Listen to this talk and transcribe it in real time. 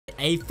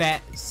a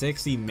fat,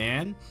 sexy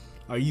man?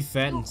 Are you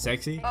fat and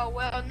sexy? Oh,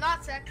 well,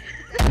 not sexy.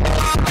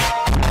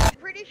 I'm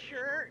pretty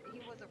sure he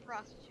was a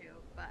prostitute,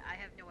 but I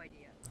have no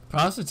idea.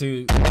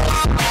 Prostitute?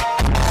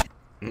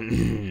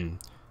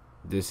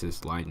 This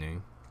is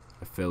Lightning,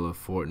 a fellow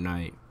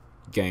Fortnite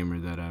gamer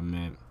that I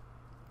met.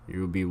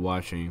 You will be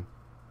watching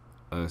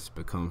us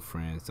become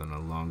friends on a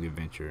long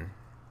adventure.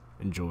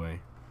 Enjoy.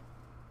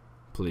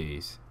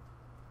 Please.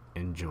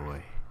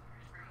 Enjoy.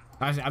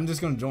 I'm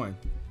just gonna join.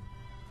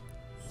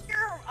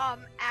 Your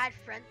add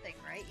friend thing,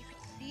 right? You can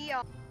see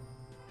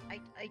I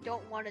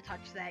don't want to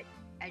touch that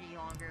any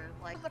longer.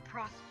 Like the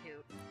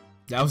prostitute.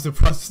 That was the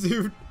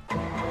prostitute?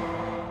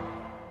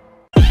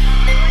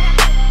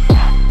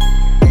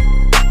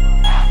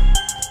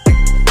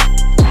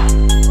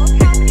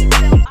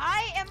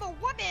 I am a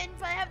woman,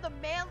 but I have the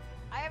man.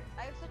 I have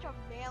such a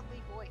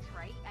manly voice,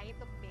 right? I have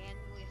the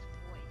manliest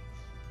voice.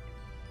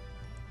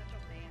 Such a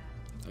man.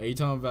 Are you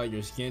talking about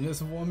your skin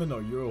as a woman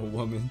or you're a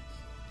woman?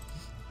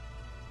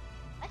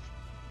 What?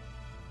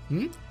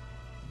 Hmm?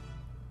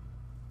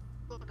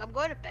 Look, I'm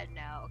going to bed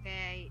now,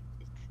 okay?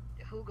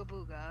 It's hooga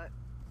booga.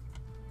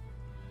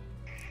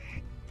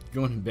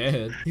 Going to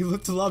bed? He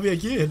looked to lobby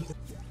again.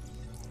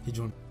 He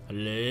joined.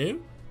 Hello?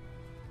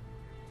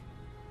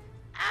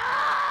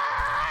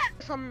 Ah!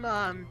 Some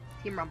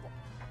Team Rumble.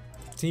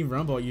 Team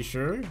Rumble, are you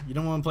sure? You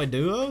don't want to play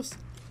duos?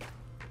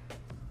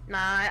 Nah,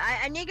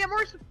 I need to get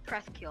more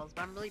suppressed kills,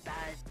 but I'm really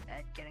bad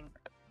at getting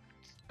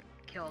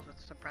kills with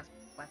suppressed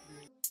weapons.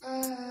 Give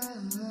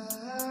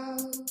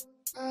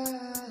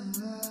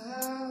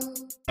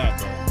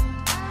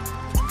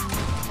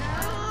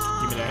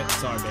me that.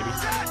 Sorry, baby.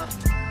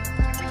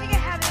 Everything I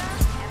have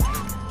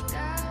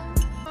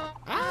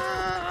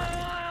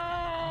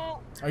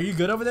is... Are you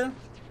good over there?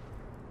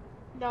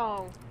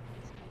 No.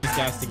 These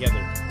guys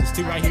together. There's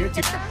two right here. Two.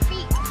 Get the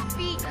feet. Get the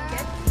feet.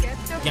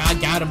 Yeah, I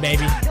got him,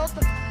 baby.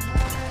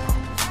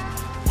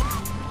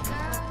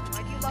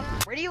 Why do you love me?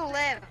 Where do you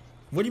live?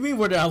 What do you mean,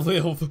 where do I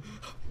live?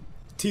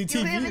 TTV.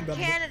 You live in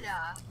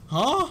Canada.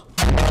 Huh?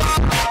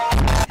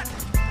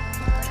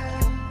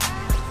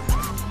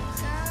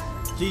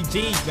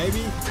 GG's, baby.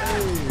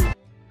 Hey.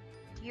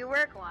 Do you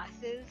wear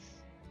glasses?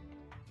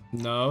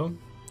 No.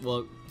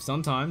 Well,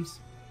 sometimes.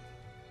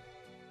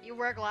 You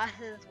wear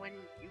glasses when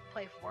you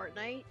play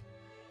Fortnite?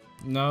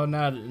 No,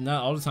 not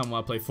all the time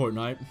when I play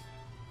Fortnite.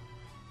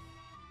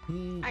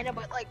 I know,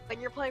 but like when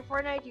you're playing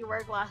Fortnite, do you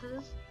wear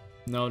glasses?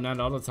 No, not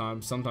all the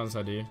time. Sometimes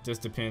I do.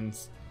 Just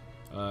depends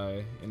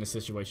in the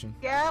situation.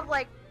 You have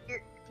like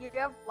you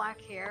have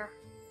black hair.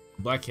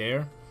 Black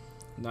hair?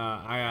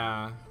 Nah,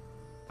 I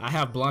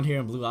have blonde hair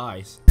and blue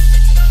eyes.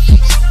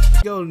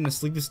 Go in the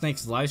Sleepy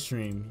Snake's live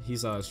stream.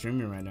 He's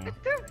streaming right now.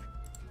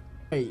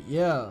 Hey,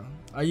 yeah.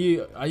 Are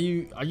you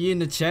in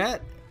the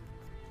chat?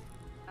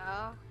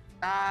 Oh.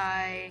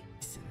 Bye.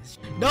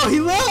 No, he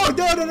left!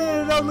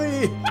 No,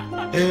 leave!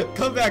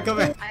 Come back.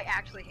 I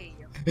actually hate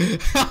you.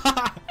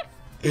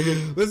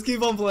 Let's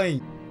keep on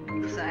playing.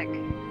 A sec.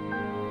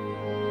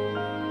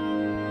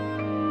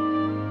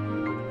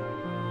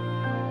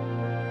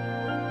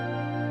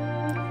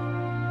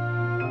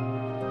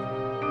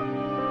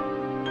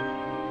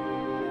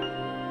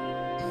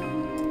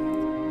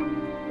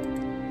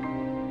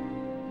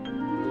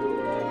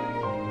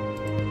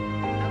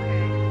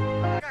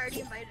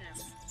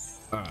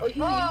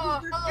 Oh,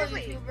 hello,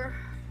 YouTuber.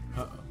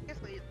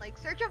 Seriously, like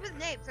search up his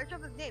name. Search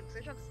up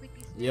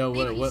Sleepy Snake.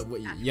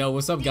 Yo,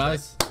 what's up,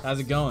 guys? How's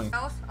it going?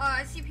 Elf.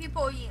 I see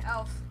people in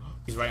Elf.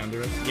 He's right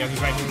under us. Yeah, he's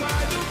right here.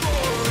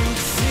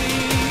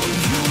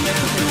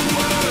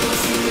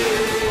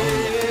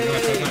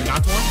 I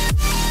got one.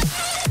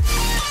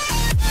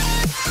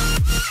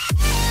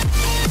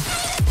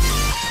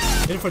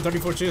 Hit him for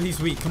 34 chill. He's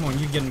weak. Come on,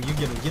 you get him.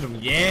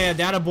 Yeah,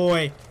 that a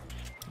boy.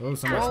 Oh,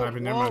 somebody's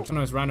sniping. Never mind.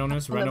 Someone's right on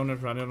us. Hit him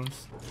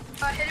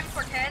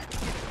for 10,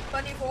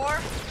 24.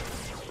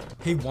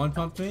 He one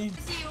pumped me. I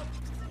see you.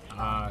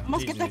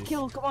 Must get that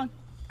kill. Come on.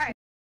 Alright.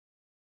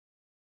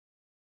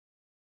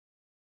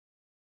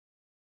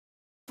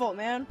 Default,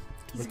 man.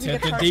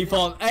 Protect the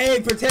default.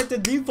 Hey, protect the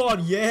default.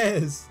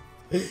 Yes.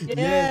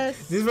 Yes.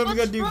 This is what we're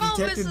gonna do.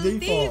 Protect the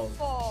default.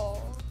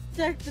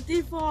 Protect the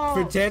default.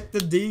 Protect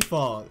the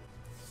default.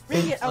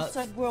 Bring it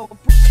outside world.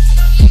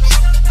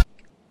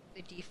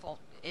 The default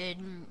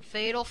in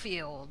Fatal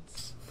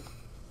Fields.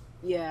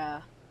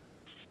 Yeah.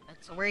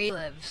 That's where he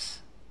lives.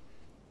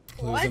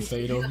 What?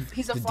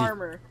 He's a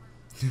farmer.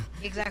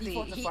 Exactly.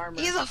 Farmer.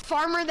 He's a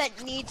farmer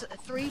that needs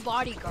 3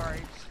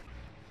 bodyguards.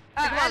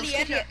 Ellie,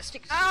 on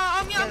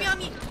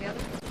me.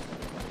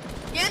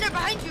 Yeah, they're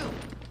behind you.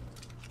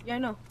 Yeah, I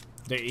know.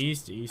 They're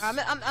east.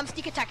 I'm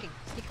sneak attacking.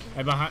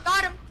 Hey, behind.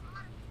 Got him.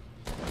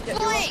 Yeah,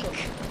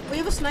 Flank! We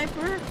have a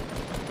sniper.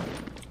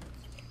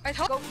 I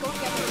told. Go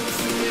get him.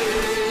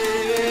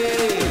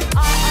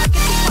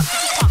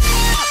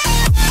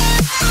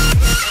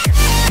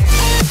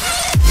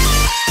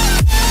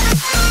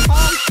 Get this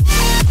pump.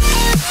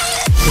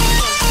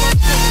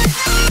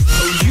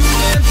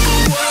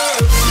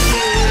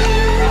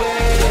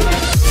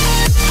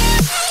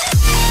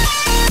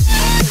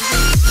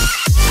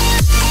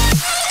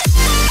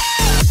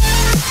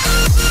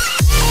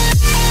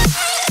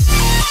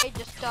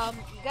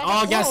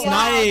 I got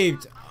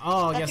sniped.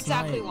 Oh, I got That's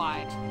exactly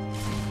sniped.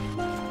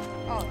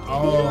 why.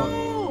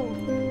 Oh.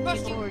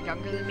 People who are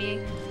younger than me,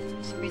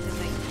 for some reason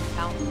they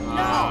found.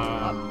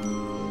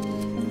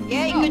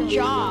 Yay, good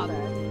job.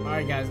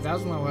 Alright guys, that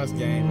was my last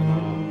game.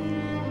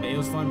 It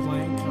was fun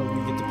playing. Hope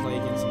we get to play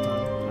again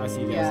sometime. I'll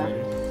see you guys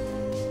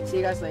later. See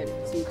you guys later.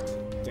 See you.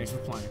 Thanks for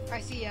playing.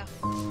 I see ya.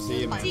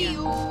 See you, man. See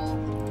you.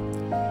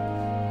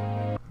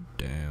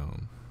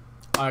 Damn.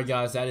 Alright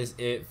guys, that is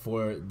it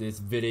for this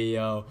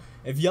video.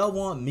 If y'all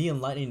want me and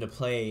Lightning to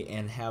play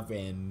and have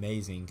an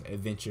amazing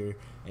adventure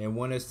and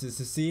want us to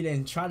succeed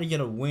and try to get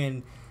a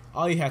win,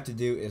 all you have to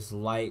do is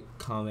like,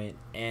 comment,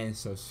 and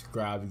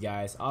subscribe,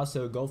 guys.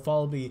 Also, go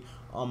follow me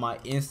on my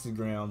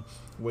Instagram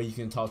where you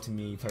can talk to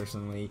me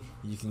personally.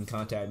 You can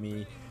contact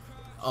me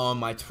on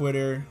my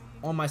Twitter,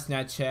 on my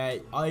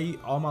Snapchat.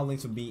 All my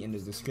links will be in the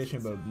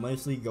description, but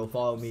mostly go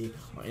follow me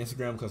on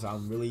Instagram because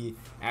I'm really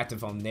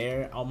active on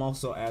there. I'm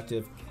also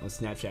active on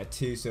Snapchat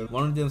too. So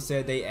one of them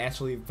said they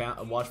actually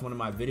watched one of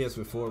my videos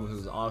before, which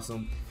was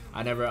awesome.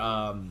 I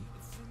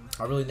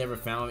really never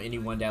found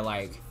anyone that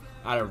like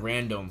out of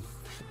random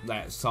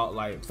watched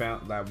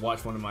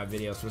one of my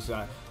videos, which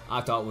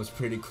I thought was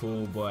pretty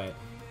cool. But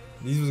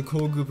these was a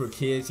cool group of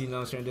kids, you know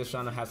what I'm saying, just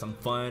trying to have some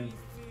fun.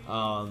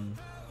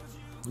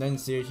 Nothing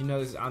serious, you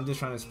know. I'm just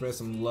trying to spread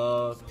some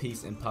love,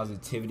 peace, and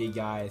positivity,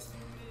 guys.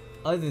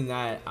 Other than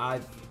that, I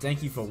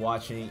thank you for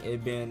watching.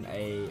 It's been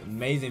an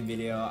amazing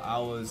video. I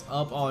was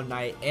up all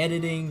night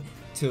editing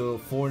till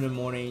 4 in the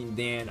morning.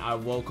 Then I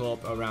woke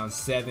up around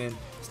 7,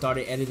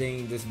 started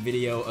editing this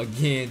video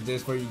again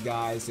just for you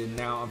guys, and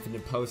now I'm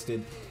finna post it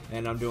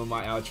and I'm doing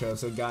my outro.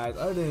 So guys,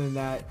 other than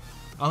that,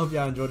 I hope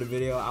y'all enjoyed the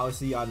video. I will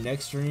see y'all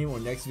next stream or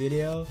next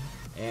video,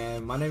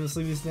 and my name is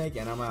Sleepy Snake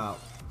and I'm out.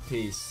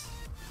 Peace.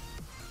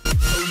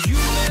 You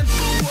meant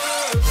the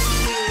world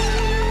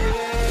to me.